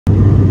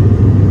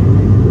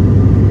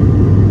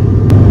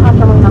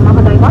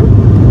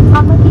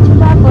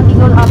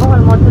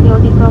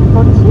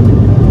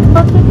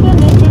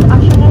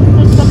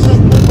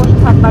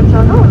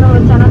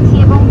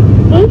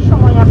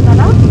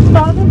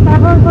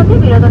হতে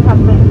বিরত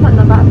থাকবেন।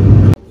 ধন্যবাদ।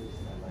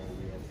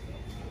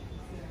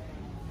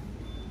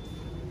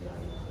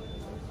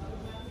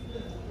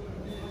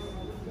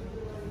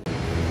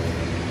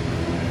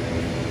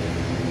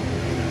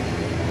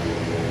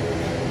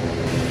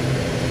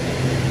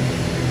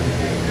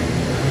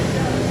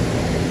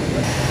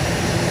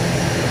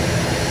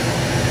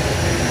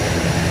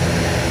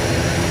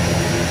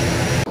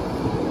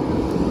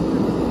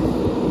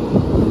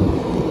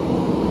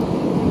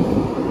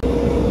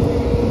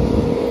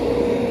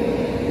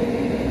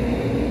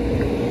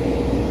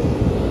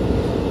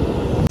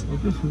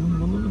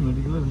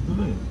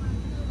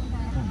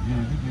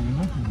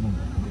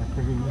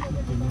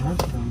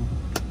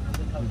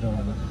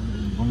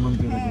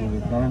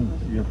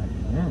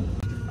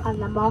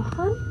 আল্লাহ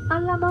মহান,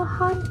 আল্লাহ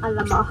মহান,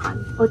 আল্লাহ মহান,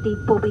 অতি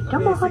পবিত্র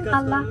মহান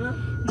আল্লাহ,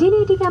 যিনি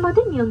এটিকে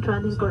আমাদের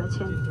নিয়ন্ত্রণাধীন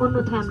করেছেন।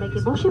 অন্যথায় আমরা একে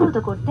বশীভূত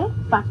করতে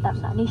পারতাম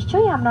না।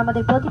 নিশ্চয়ই আমরা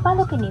আমাদের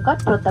প্রতিপালকের নিকট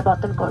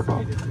প্রত্যাবর্তন করব।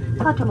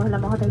 ভদ্র মহিলা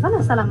মহোদয়গণ,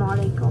 আসসালামু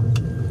আলাইকুম।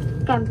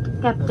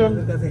 ক্যাপ্টেন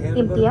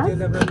ইমতিয়াজ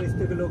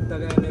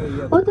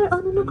ওদের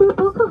অনুগ্রহ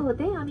পক্ষ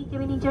হতে আমি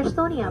কেবিন ইনচার্জ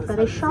সোনিয়া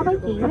আপনাদের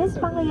সবাইকে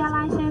us-bangla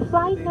এয়ারলাইন্সের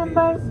flight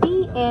number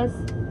BS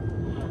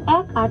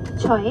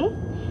 186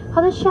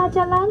 Hazrat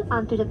Shahjalal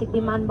আন্তর্জাতিক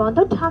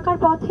বিমানবন্দর ঢাকার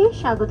পথে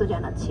স্বাগত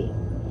জানাচ্ছি।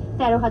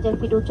 13,000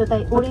 ফিট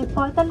উচ্চতায় উড়ে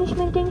 45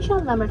 মিনিটে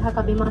ইনশাআল্লাহ আমরা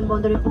ঢাকা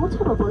বিমানবন্দরে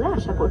পৌঁছাবো বলে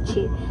আশা করছি।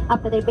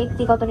 আপনাদের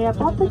ব্যক্তিগত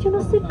নিরাপত্তার জন্য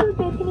সিট বেল্ট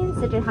বেঁধে নিন,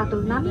 সিটের হাতল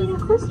নামিয়ে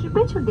রাখুন,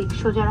 পেছন দিক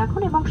সোজা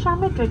রাখুন এবং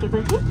সামনের ট্রে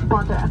টেবিলটি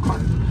বন্ধ রাখুন।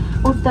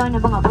 উড্ডয়ন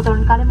এবং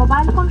অবতরণকালে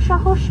মোবাইল ফোন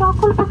সহ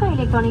সকল প্রকার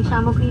ইলেকট্রনিক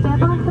সামগ্রী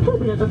ব্যবহার হতে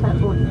বিরত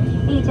থাকুন।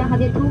 এই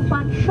জাহাজে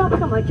ধূমপান সব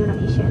সময়ের জন্য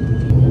নিষেধ।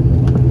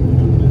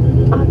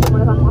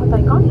 করোনা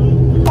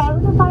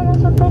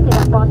ভাইরাসের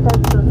নিরাপত্তার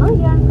জন্য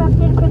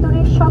এয়ারক্রাফটের ভেতরে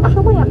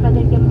সবসময়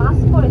আপনাদেরকে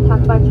মাস্ক পরে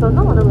থাকবার জন্য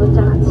অনুরোধ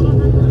জানাচ্ছি।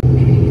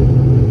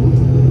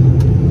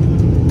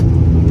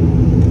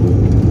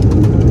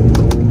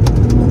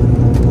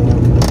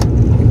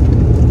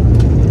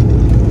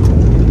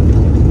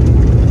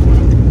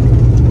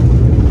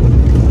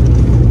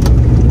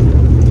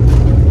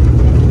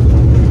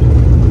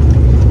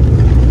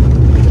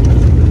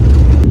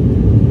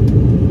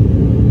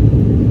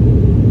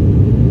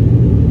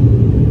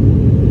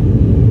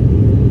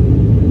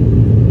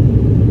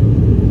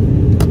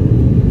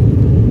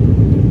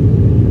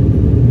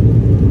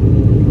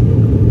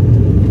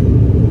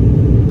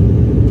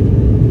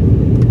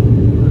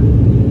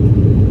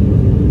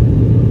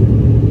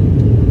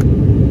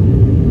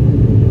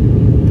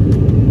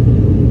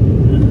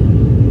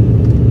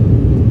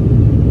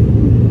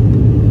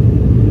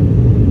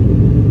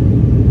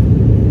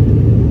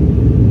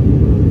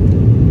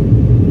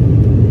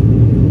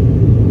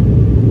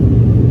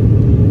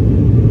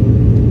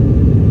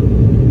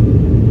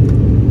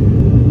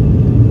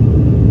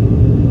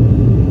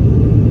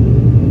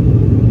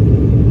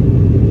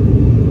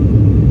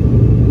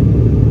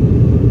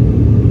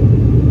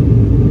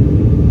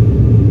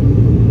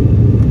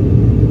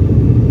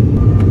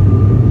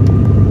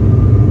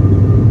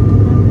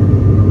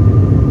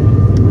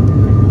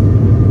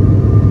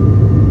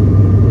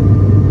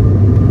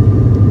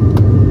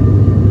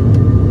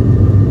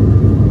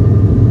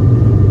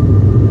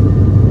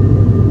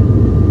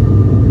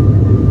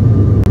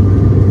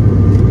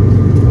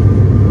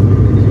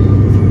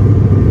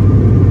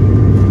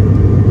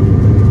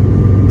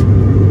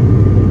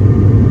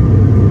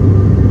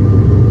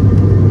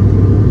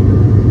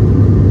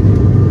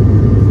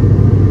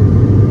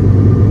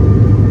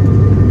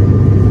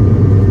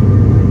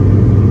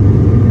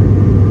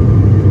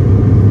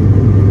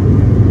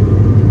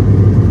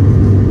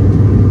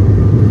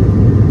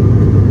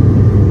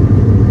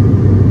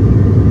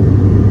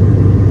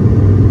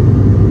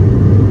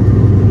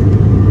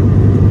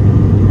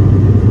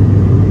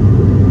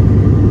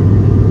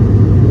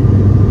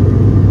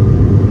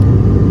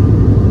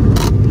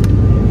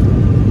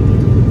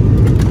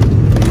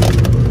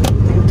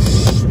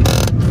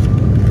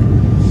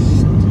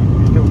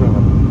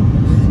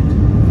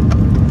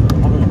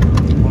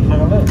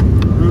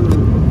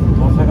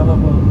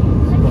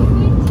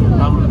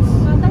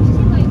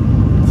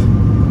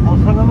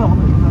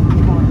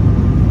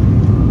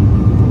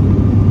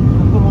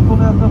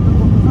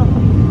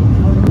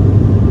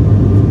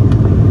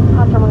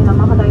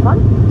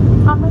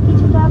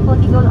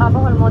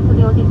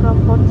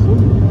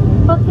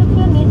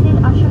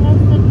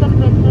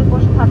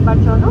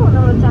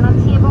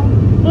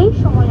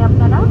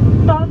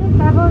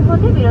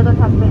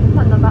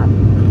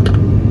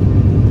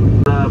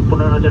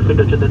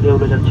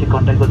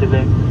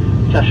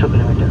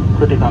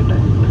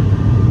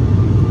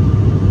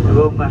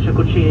 আশা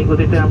করছি এই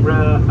গতিতে আমরা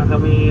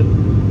আগামী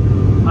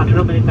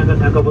 18 মিনিট নাগাদ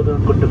ঢাকা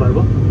অবতরণ করতে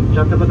পারবো।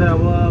 যাত্রাপথের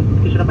আবহাওয়া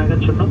কিছুটা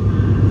মেঘাচ্ছন্ন,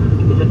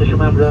 এই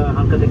সময় আমরা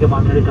হালকা থেকে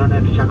মাঝারি ধরনের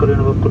একটা চাকরি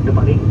অনুভব করতে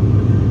পারি।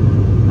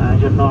 এই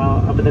জন্য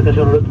আপনাদের কাছে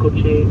অনুরোধ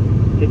করছি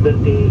সিট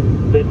বেল্টটি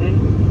বেঁধে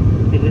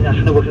ইঞ্জিন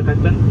আসনে বসে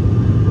থাকবেন।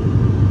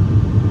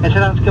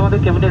 এছাড়া আজকে আমাদের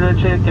ক্যাবিনে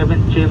রয়েছে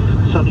ক্যাবিন চিফ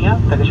সোনিয়া,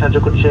 তাকে সাহায্য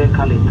করছে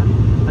খালিদ।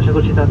 আশা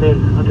করছি তাদের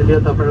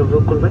আতিথেয়তা আপনারা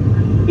উপভোগ করবেন।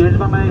 ইউএস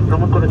বাংলায়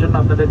ভ্রমণ করার জন্য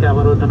আপনাদেরকে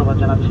আবারও ধন্যবাদ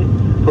জানাচ্ছি।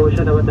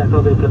 ভবিষ্যতে আবার দেখা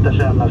হবে এই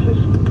প্রত্যাশায়। আল্লাহ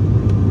হাফেজ।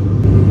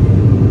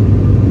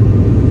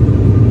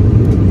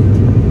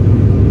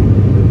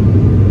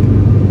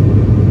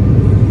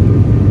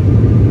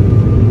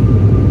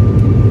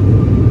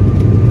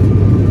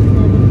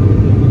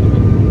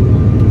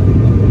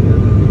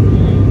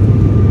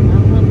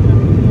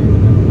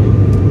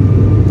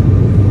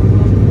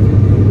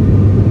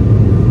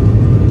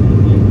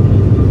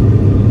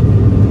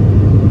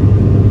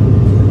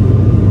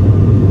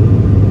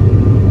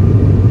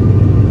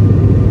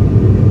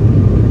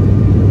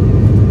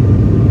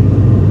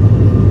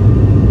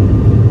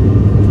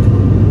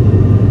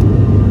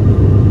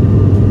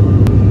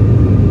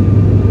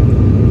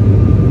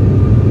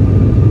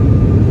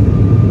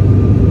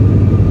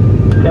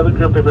 Cabin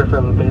crew prepare for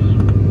travel, please.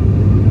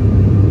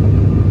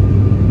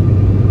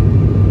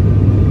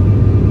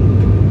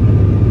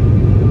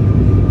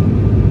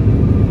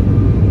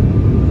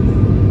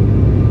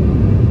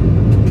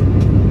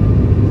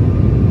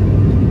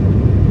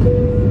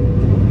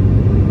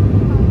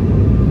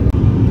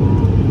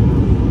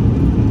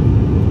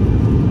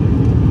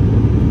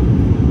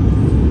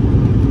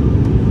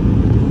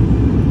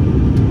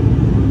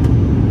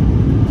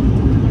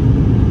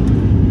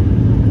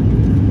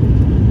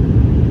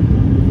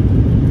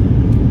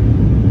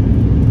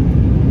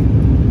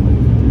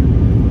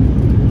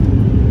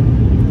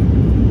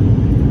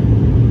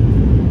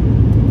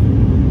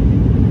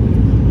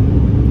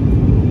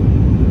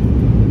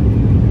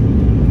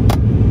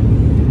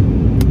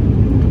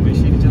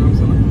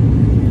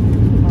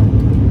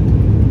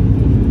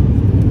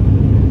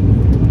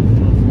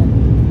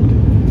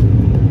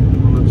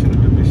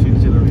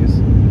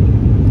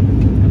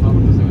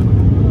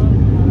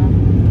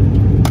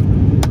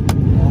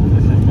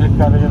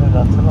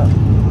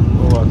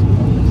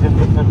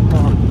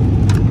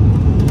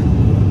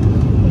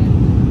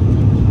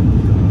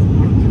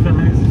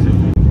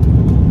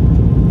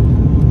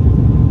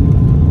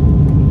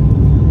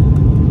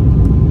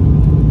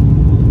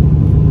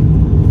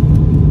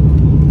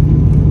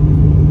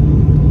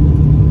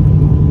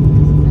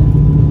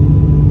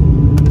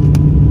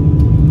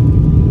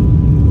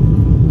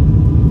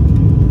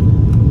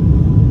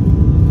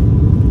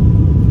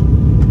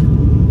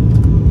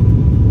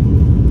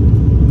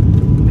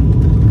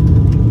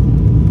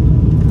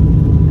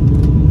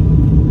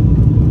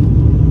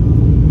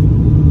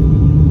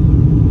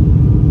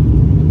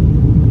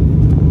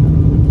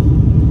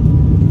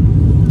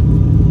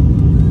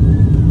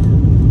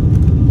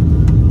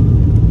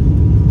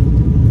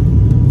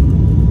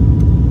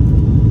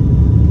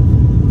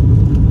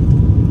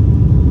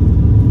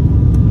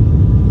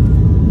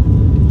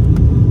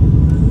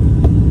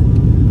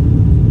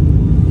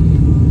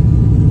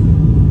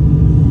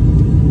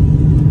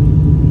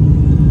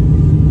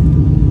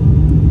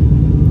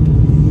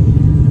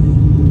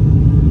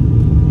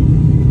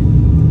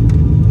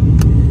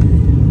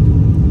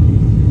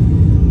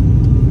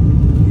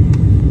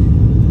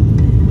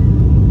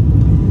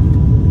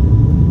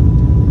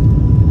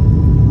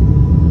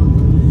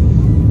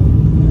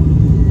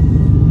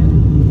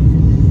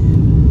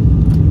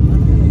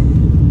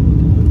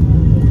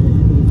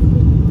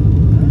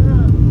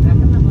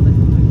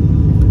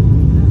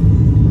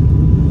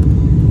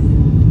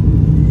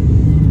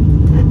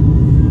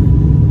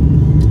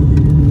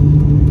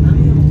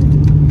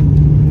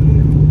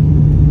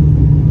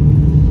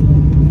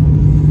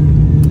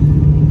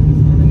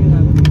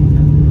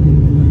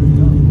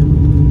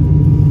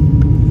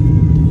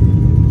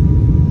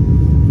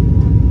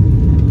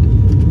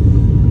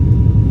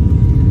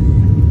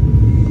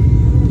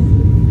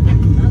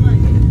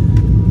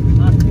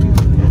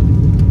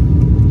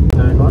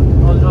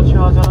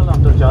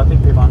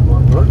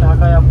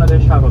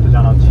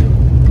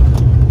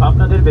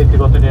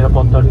 ব্যক্তিগত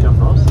নিরাপত্তার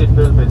জন্য সিট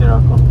বেল্ট বেঁধে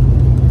রাখুন।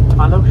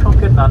 আলোক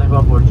সংকেত না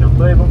নেওয়া পর্যন্ত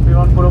এবং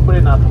বিমান পুরোপুরি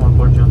না থামা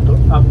পর্যন্ত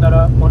আপনারা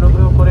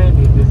অনুগ্রহ করে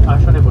নির্দিষ্ট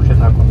আসনে বসে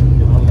থাকুন।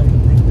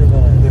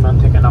 বিমান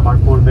থেকে নামার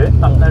পূর্বে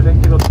আপনার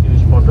ব্যক্তিগত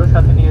জিনিসপত্র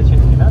সাথে নিয়েছেন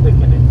কিনা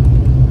দেখে নিন।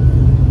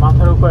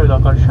 মাথার উপরে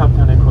লকার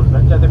সাবধানে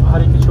খুলবেন যাতে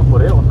ভারী কিছু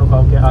পরে অন্য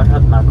কাউকে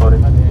আঘাত না করে।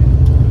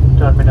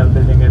 টার্মিনাল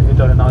বিল্ডিং এর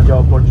ভিতরে না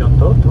যাওয়া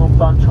পর্যন্ত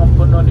ধূমপান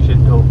সম্পূর্ণ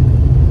নিষিদ্ধ।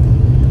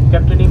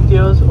 ক্যাপ্টেন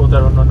ইমতিয়াজ ও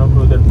তার অন্যান্য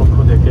ক্রুদের পক্ষ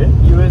থেকে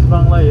ইউএস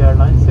বাংলা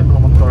এয়ারলাইন্সে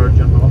ভ্রমণ করার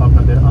জন্য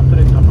আপনাদের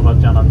আন্তরিক ধন্যবাদ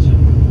জানাচ্ছি।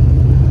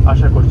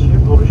 আশা করছি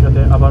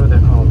ভবিষ্যতে আবারও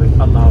দেখা হবে।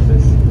 আল্লাহ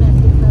হাফেজ।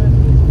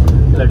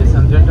 Ladies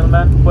and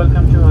gentlemen,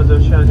 welcome to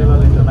Hazrat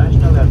Shahjamal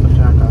International Airport,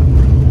 Dhaka.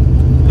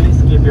 Please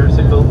keep your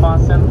seatbelt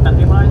fastened and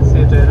remain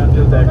seated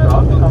until the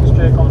aircraft comes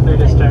to a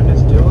complete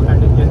standstill and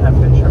engine has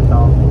been shut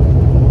down.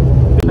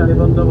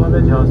 সারিবদ্ধভাবে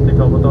জাহাজ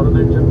থেকে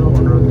অবতরণের জন্য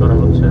অনুরোধ করা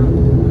হচ্ছে।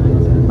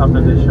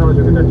 আপনাদের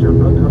সহযোগিতার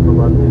জন্য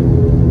ধন্যবাদ।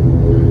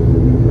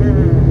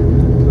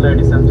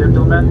 Ladies and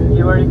gentlemen,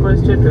 you are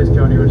requested to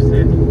stay on your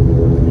seat.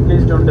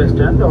 Please don't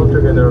stand all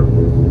together.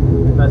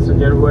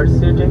 Passengers who are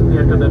sitting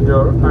near to the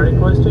door are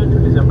requested to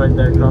disembark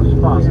the aircraft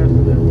fast.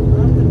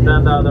 Then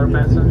and the other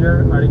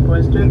passengers are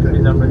requested to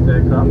disable the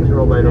aircraft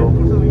row by row.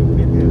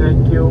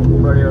 Thank you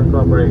for your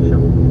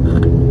cooperation.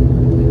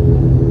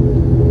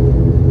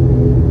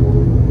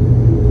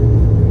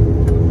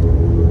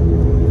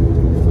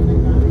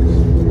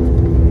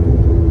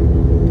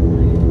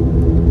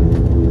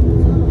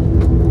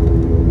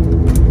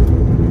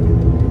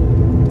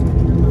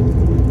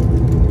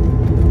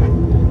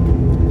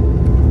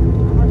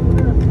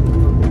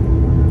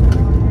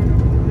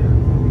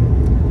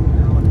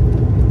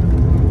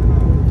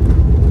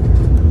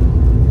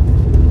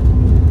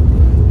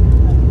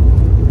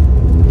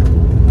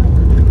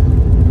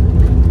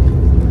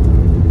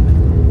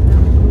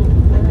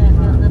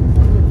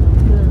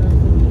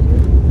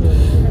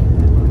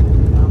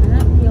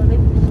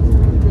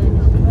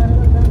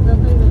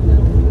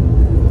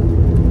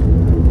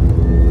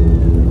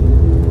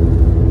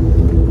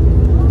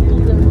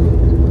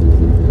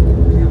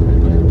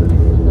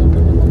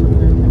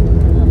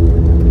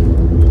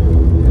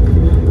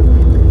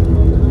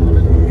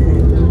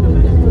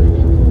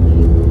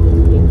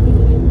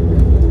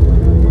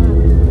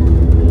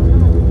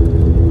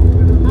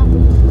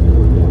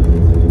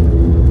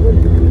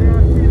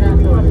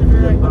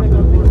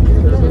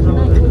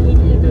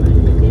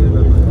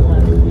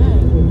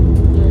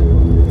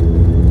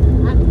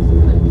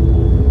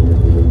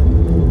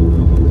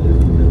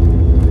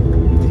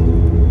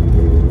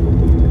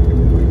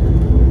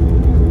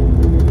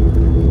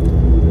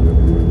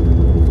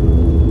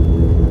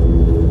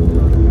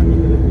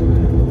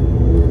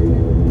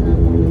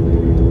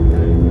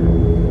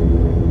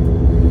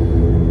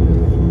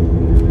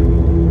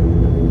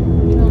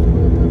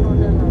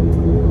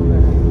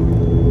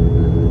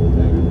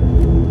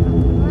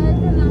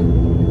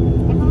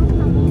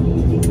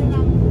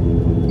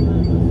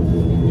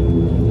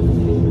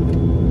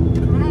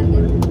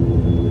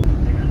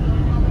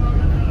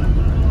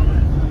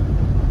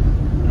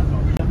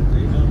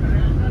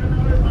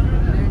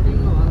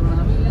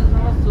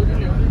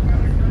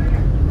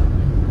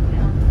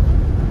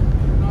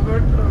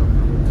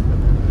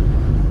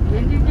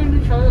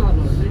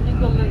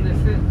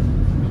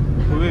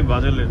 খুবই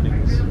বাজে landing.